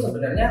karya itu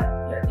sebenarnya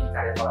ya jadi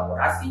karya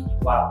kolaborasi gitu.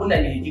 Walaupun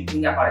Danjyo Hiyoji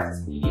punya koleksi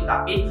sendiri,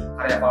 tapi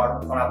karya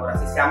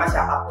kolaborasi sama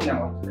siapapun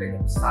yang mau itu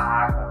brandnya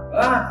besar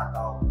banget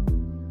atau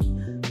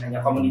hanya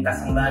komunitas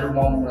yang baru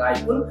mau mulai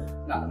pun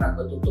nggak pernah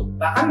gue tutup.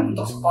 Bahkan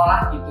untuk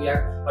sekolah gitu ya,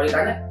 kalau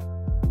ditanya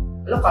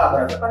lo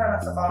kolaborasi apa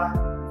anak sekolah,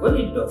 gue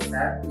jadi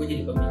dosen, gue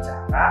jadi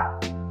pembicara,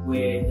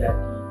 gue jadi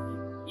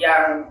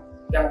yang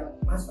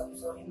mas tapi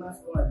sorry mas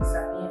gue nggak bisa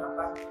nih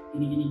apa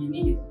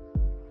gini gitu.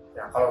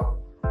 Nah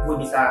kalau gue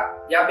bisa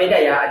ya beda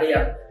ya, ada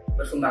yang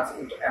bersumbangsi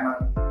untuk emang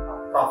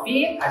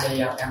profit, ada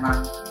yang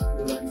emang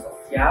itu lebih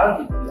sosial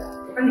gitu ya.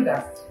 Itu kan juga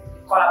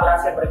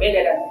kolaborasi yang berbeda,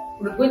 dan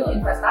menurut gue itu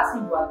investasi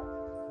buat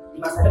di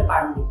masa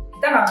depan gitu.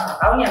 Kita nggak pernah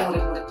tahu nih yang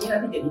murid-murid ini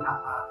nanti jadi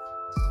apa.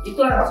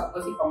 Itulah maksud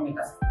gue sih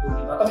komunitas itu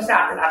gitu. Atau misalnya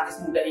artis-artis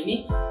muda ini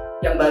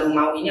yang baru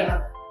mau ini yang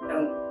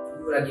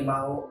gue lagi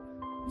mau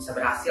bisa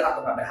berhasil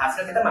atau nggak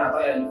berhasil, kita mana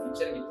tahu ya di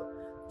future gitu.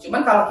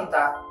 Cuman kalau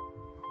kita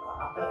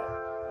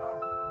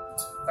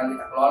bukan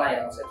kita kelola ya,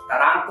 maksudnya kita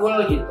rangkul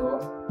gitu,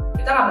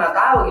 kita nggak pernah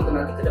tahu gitu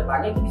nanti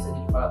kedepannya itu bisa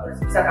jadi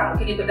kolaborasi, bisa nggak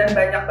mungkin gitu. Dan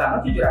banyak banget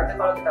jujur aja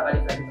kalau kita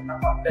balik lagi tentang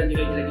dan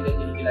jadi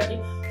lagi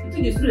itu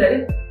justru dari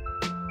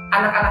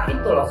anak-anak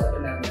itu loh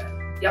sebenarnya,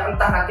 yang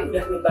entah nanti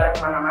udah nyebar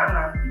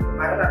kemana-mana gitu.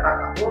 Karena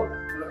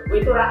menurut gue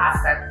itu adalah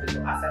aset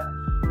gitu, aset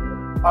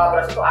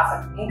kolaborasi itu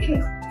aset. Mungkin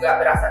nggak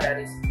berasa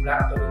dari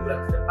sebulan atau 2 bulan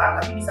ke depan,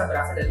 tapi bisa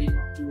berasa dari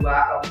 2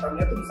 long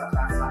termnya itu bisa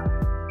terasa.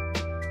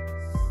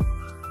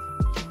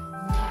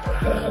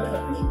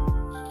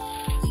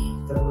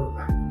 Terus,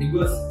 ini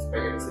gue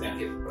pengen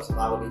sedikit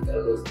personal lebih ke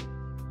lu.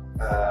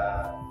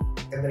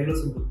 Kan tadi lu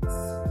sebut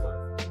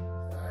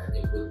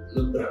nyebut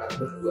lu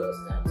berangkat berdua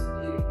sekarang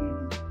sendiri.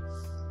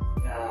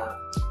 Nah,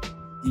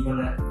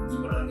 gimana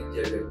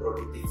ngejaga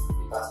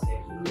produktivitasnya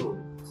dulu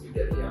sih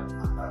dari yang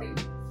akarin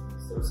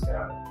terus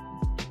sekarang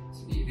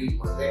sendiri,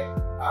 maksudnya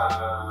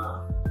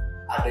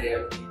ada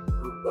yang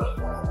berubah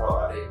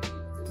atau ada yang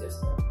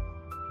dikerjakan?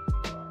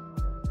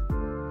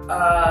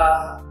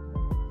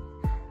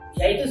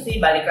 Ya itu sih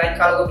balik lagi,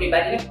 kalau gue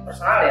pribadi ini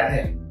personal ya,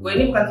 gue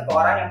ini bukan tipe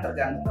orang yang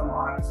tergantung sama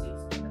orang sih.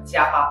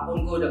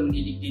 Siapapun gue udah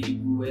mendidik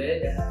diri gue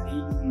dari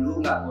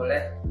dulu nggak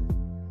boleh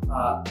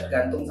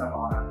tergantung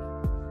sama orang.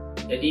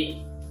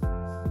 Jadi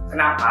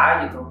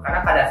kenapa gitu?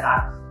 Karena pada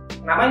saat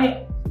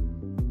namanya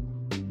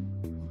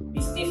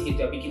bisnis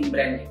gitu ya, bikin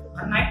brand gitu,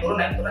 kan naik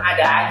turun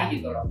ada aja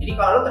gitu loh. Jadi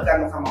kalau lo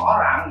tergantung sama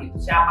orang gitu,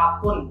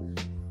 siapapun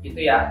gitu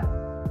ya,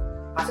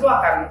 pasti lo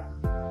akan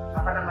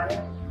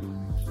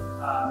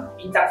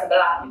pincang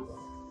sebelah gitu.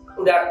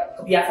 Udah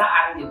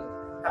kebiasaan gitu.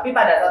 Tapi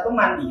pada saat lo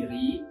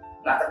mandiri,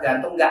 nggak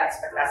tergantung, nggak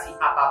ekspektasi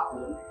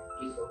apapun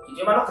gitu.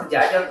 Cuma lo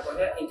kerja aja,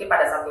 pokoknya inti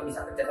pada saat lo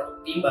bisa kerja satu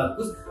tim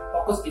bagus,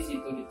 fokus di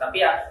situ gitu.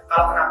 Tapi ya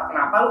kalau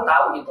kenapa lo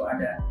tahu gitu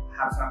ada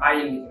harus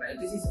ngapain gitu. Nah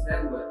itu sih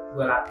sebenarnya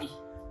gue latih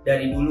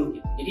dari dulu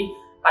gitu. Jadi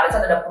pada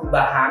saat ada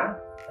perubahan,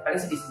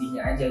 paling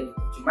sedih-sedihnya aja gitu.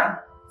 Cuman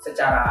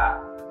secara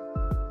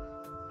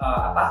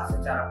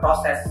secara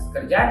proses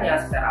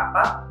kerjanya, secara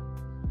apa,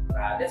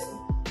 nggak ada sih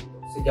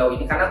sejauh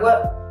ini. Karena gue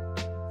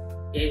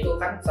ya itu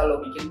kan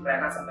selalu bikin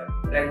plan A sampai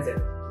plan Z.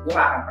 Gue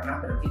gak akan pernah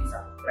berhenti di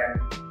satu plan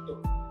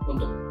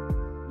untuk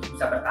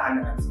bisa bertahan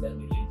dengan Danjyo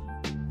Hiyoji.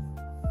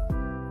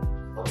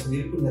 Kamu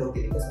sendiri punya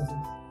rutinitas nggak sih?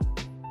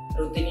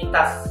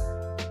 Rutinitas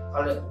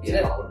kalau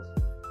bisa apapun.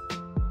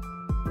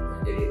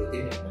 Jadi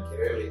rutin yang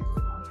akhirnya itu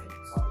namanya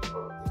satu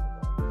produktif.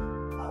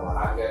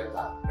 Olahraga,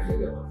 tak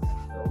menjaga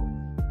atau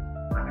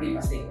makan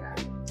pasti enggak.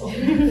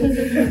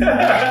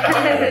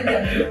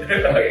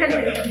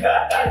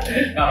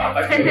 Nggak apa-apa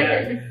juga.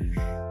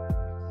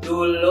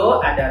 Dulu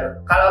ada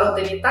kalau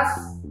rutinitas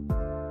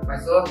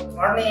masuk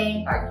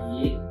morning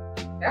pagi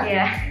ya.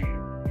 Iya.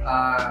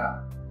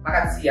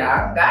 Makan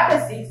siang nggak ada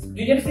sih.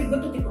 Jujur sih gue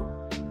tuh tipe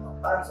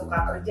orang suka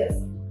kerja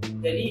sih.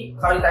 Jadi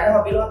kalau ditanya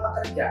hobi lu apa,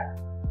 kerja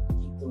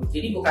gitu.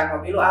 Jadi bukan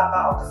hobi lu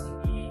apa,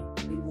 kesini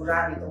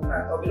liburan gitu,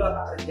 enggak. Hobi lu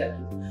apa, kerja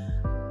gitu.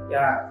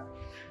 Ya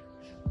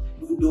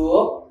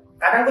duduk.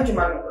 Kadang gue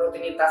cuma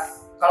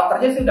rutinitas Kalau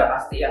kerja sih udah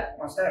pasti ya,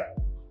 maksudnya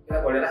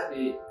ya boleh lah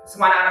di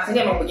semua anak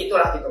sini emang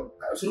begitulah gitu.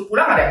 Suruh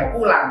pulang ada yang mau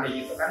pulang kayak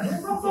gitu kan,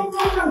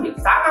 pulang gitu.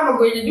 Sama sama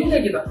gue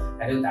juga gitu.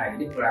 Aduh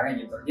jadi pulangnya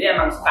gitu. Jadi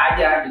emang suka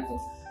aja gitu.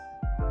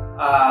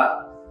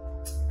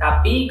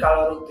 Tapi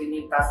kalau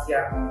rutinitas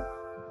yang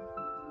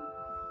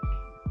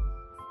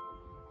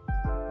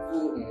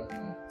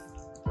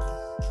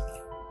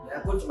ya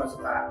gue cuma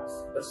suka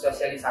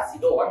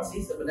bersosialisasi doang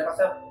sih sebenarnya.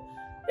 Masa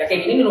ya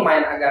kayak gini nih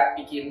lumayan agak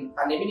bikin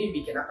pandemi ini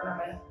bikin apa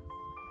namanya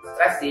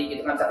stres sih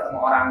gitu, nggak bisa ketemu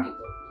orang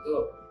gitu. Itu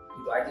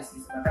aja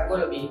sih sebenarnya. Kan gue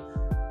lebih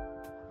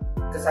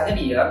kesannya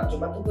diam,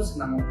 cuma tuh gue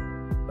senang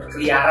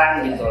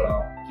berkeliaran gitu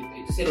loh gitu.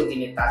 Itu sih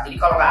rutinitas. Jadi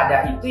kalau nggak ada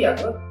itu ya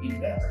gue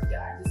pindah kerja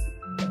aja sih,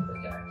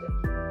 kerja aja.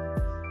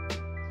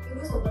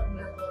 Itu sudah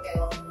nggak kayak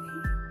waktu di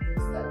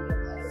Instagram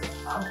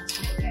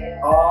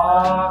kayak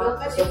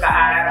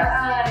kesukaan.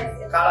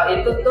 Kalau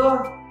itu tuh,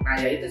 nah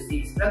ya itu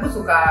sih. Sebenarnya gue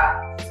suka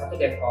satu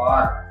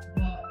dekor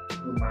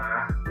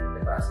rumah,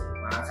 dekorasi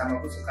rumah. Sama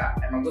gue suka,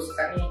 emang gue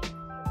suka nih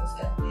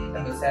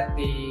tembok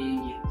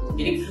setting gitu.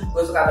 Jadi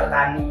gue suka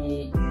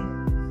bertani.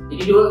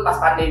 Jadi dulu pas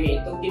pandemi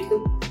itu dia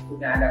tuh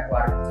punya ada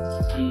keluarga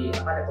di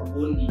ada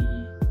kebun di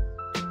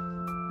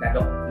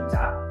Gadok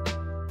Puncak.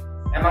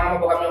 Emang sama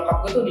bokap nyokap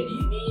gue tuh di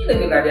dini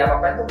lagi nggak ada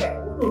apa-apa tuh kayak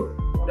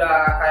udah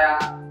kayak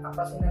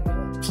apa sih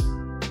namanya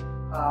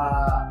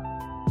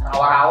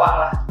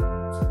rawa-rawa lah.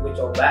 Terus gue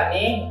coba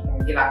nih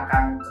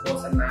menghilangkan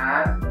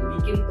kebosanan, gue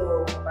bikin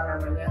tuh apa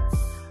namanya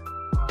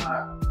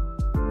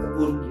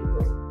kebun gitu.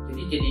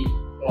 Jadi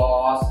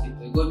los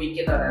gitu. Gue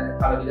bikin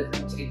kalau dilihat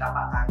cerita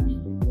Pak Tani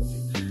gitu.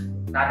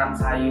 Nanam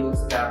sayur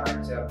segala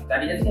macam.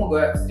 Tadinya tuh mau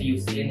gue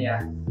seriusin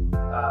ya.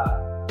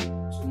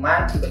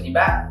 Cuman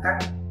tiba-tiba kan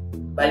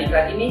balik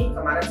lagi nih,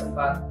 kemarin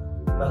sempat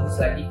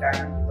bagus lagi kan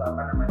gitu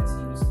apa namanya si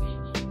industri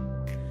ini.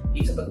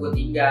 Jadi sempat gue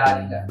tinggal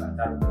nggak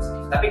terlalu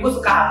serius. Tapi gue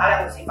suka hal-hal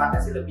yang sifatnya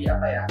sih lebih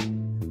apa ya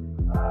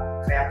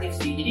kreatif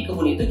sih. Jadi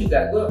kebun itu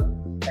juga gue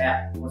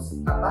kayak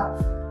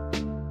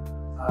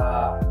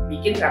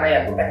bikin karena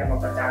ya gue pengen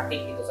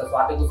mempercantik gitu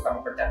sesuatu. Gue suka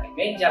mempercantik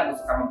meja, gue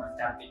suka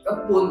mempercantik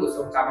kebun, gue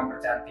suka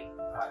mempercantik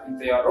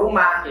interior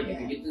rumah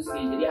kayak gitu sih.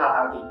 Jadi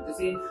hal-hal kayak gitu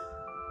sih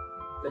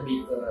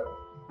lebih ke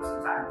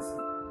kesukaan sih.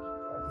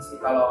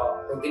 Kalau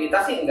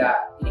rutinitas sih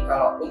enggak. Jadi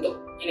kalau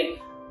untuk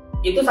ini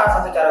itu salah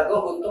satu cara gue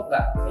untuk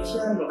nggak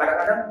fashion.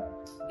 Kadang-kadang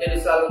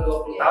jadi selalu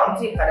 20 tahun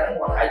sih kadang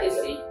uang aja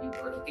sih gitu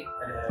titik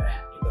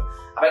gitu.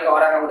 Apalagi kalau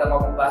orang yang udah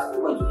ngomong bahas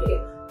baju ya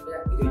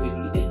gitu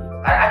dulu deh.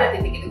 Ada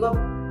titik itu gue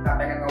nggak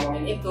pengen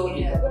ngomongin itu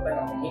gitu. Gue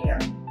pengen ngomongin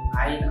yang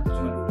lain atau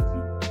cuma duduk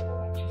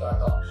gitu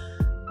atau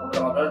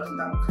ngobrol-ngobrol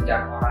tentang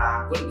kerjaan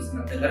orang. Gue lebih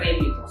seneng dengerin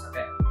gitu.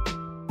 Maksudnya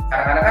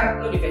kadang-kadang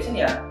kan lu di fashion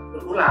ya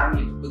berulang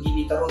gitu,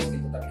 begini terus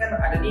gitu. Tapi kan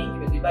ada nih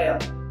tiba-tiba yang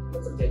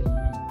lu kerja di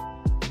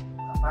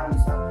apa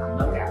misalnya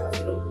tambang kayak apa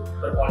sih, lu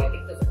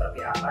berpolitik itu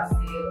seperti apa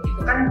sih,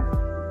 itu kan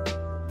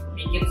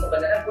bikin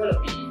sebenarnya gue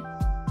lebih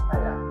apa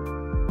ya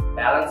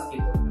balance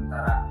gitu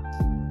antara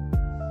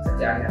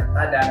kerjaan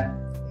nyata dan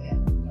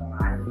yang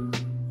lain.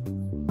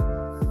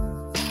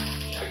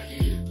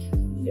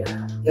 Iya.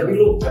 Tapi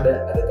lu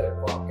ada trend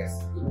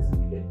podcast juga sih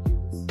dan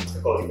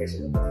kalau di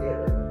fashion pasti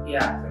ada.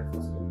 Iya.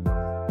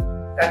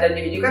 Dan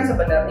jadi kan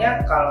sebenarnya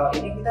kalau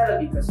ini kita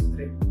lebih ke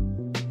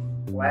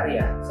streetwear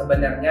ya,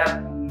 sebenarnya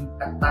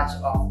a touch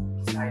of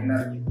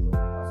designer gitu.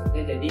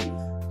 Maksudnya jadi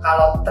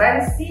kalau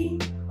tren sih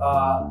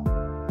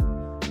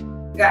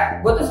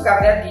enggak, gue tuh suka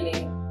lihat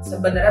gini.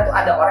 Sebenarnya tuh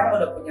ada orang yang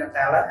udah punya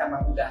talent,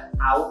 emang udah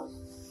tahu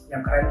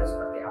yang keren itu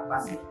seperti apa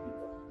sih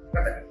gitu.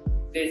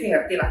 Dia sih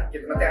ngerti lah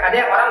gitu. Ada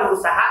yang orang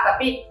berusaha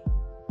tapi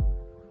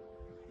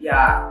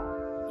ya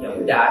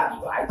udah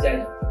gitu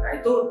aja gitu. Nah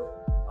itu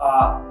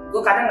gue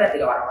kadang lihat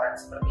tidak orang-orang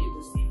seperti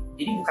itu sih.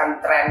 Jadi bukan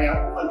tren yang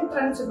ini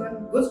tren sebenarnya.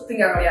 Gue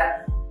tinggal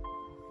ngeliat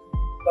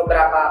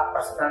beberapa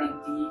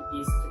personality di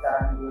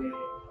sekitaran gue.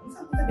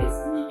 Misalnya kita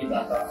Desi gitu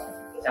atau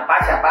siapa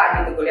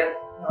gitu. Gue lihat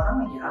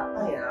orang lagi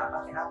apa ya,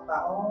 pakai apa?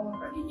 Oh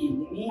lagi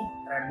ini nih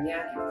trennya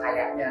gitu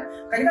kayaknya.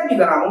 Kan kita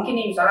juga nggak mungkin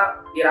nih misalnya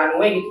di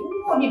runway gitu.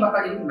 Ini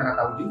bakal jadi mana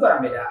tahu juga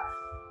orang beda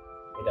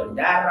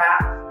udara,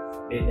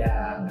 beda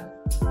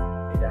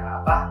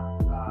apa?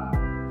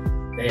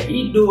 Gaya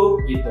hidup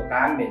gitu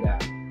kan, beda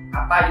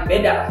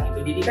lah gitu.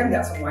 Jadi kan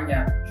nggak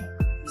semuanya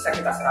bisa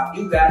kita serap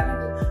juga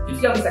gitu.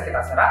 Justru yang bisa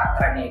kita serap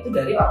trennya itu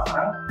dari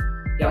orang-orang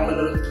yang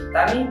menurut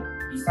kita nih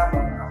bisa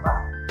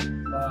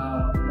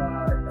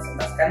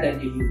merepresentasikan dan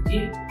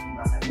diuji di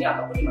masa ini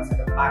ataupun di masa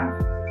depan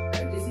gitu.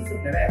 Nah, itu sih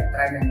sebenarnya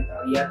tren yang kita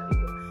lihat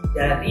gitu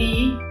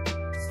dari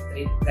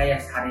street gaya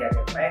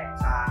sehari-hari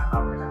mereka,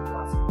 kalau mereka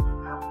keluar seperti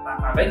apa.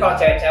 Tapi kalau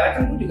cewek-cewek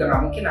kan gue juga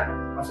nggak mungkin lah,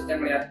 maksudnya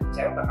melihat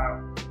cewek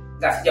bakal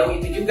nggak sejauh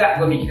itu juga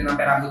gue mikirin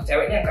sampai rambut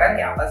ceweknya yang keren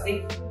kayak apa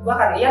sih. Gue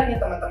akan lihat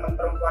nih teman-teman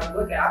perempuan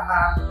gue kayak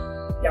apa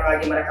yang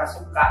lagi mereka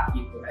suka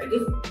gitu. Nah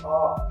itu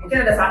mungkin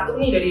ada satu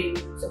nih dari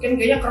sekian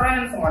kayaknya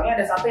keren semuanya,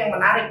 ada satu yang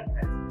menarik.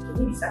 Nah,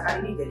 ini bisa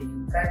kali ini jadi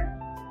tren.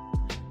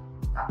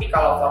 Tapi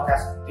kalau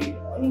forecast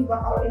ini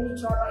bakal ini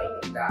cara ini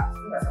enggak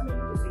sampai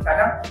itu sih.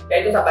 Kadang ya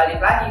itu tak balik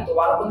lagi itu,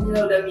 walaupun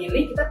kita udah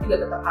milih kita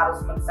juga tetap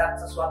harus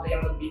men-set sesuatu yang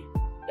lebih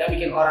yang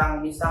bikin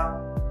orang misal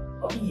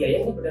oh iya ya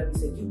ini benar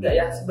bisa juga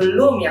ya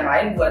sebelum yang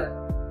lain buat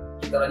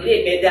gitu loh. Jadi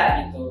beda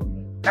gitu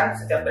kan,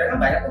 setiap brand kan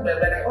banyak tuh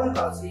brand-brand yang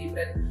kalau si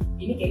brand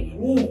ini kayak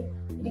gini,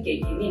 ini kayak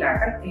gini. Nah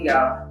kan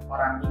tinggal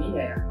orang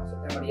ininya ya,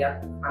 maksudnya melihat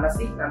mana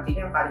sih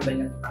nantinya yang paling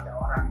banyak dipakai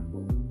orang gitu.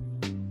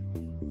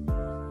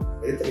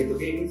 Jadi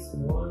terhitungnya ini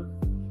semua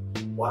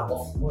one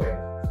off semua ya,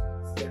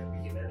 setiap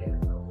bikinannya,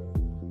 atau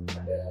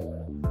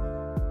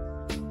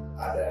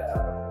ada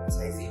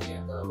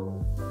sizingnya atau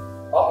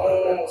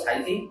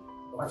sizing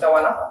macam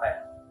warna apa ya?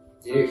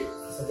 jadi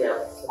setiap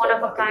One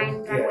of a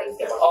kind runway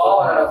piece.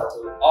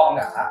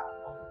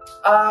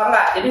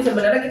 Enggak. Jadi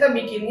sebenarnya kita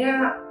bikinnya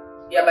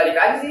ya balik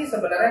lagi sih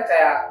sebenarnya,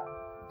 kayak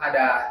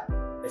ada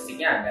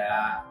basicnya ada.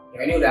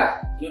 Yang ini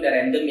udah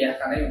random ya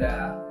karena ini udah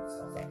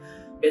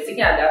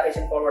basicnya ada,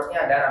 fashion forwardnya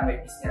ada, runway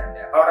piece-nya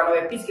ada. Kalau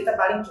runway piece kita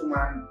paling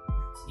cuma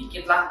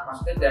sedikit lah,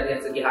 maksudnya dari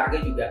segi harga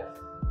juga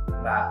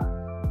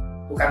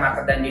bukan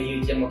market Danjyo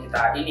Hiyoji yang mau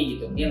kita ini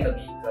gitu. Dia yang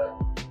lebih ke,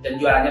 dan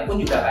jualannya pun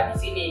juga nggak di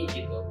sini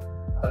gitu.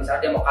 Atau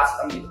misalnya dia mau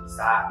custom gitu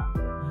bisa.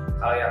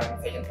 Kalau yang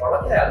fashion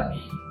forward ya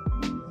lebih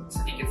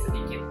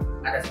sedikit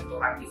ada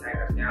sentuhan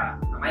desainernya,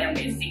 sama yang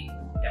basic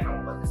yang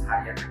membuat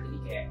keseharian. Jadi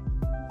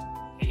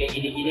kayak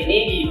gini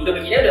nih udah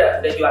begini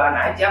udah jualan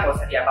aja, nggak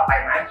usah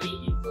diapa-apain lagi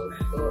gitu.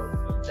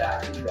 Nah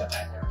itu juga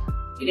banyak.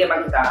 Jadi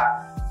emang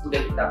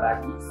kita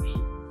bagi sih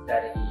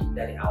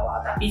dari awal.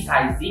 Tapi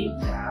sizing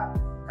ya,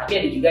 tapi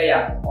ada juga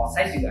yang all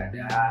size juga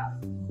ada.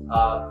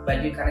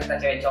 Baju karena kita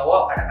cewek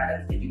cowok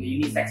kadang-kadang kita juga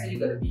unisex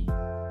juga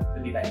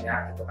lebih banyak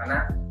gitu, karena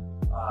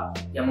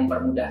yang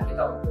mempermudah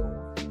kita untuk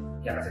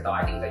yang kasih tahu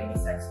aja kita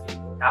unisex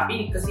gitu.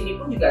 Tapi kesini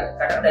pun juga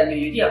kadang Danjyo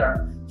Hiyoji ya kan,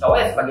 cowok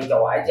ya sebagai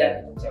cowok aja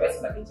gitu, cewek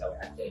sebagai cewek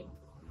aja gitu.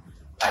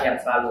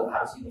 Yang selalu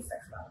harus unisex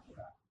banget.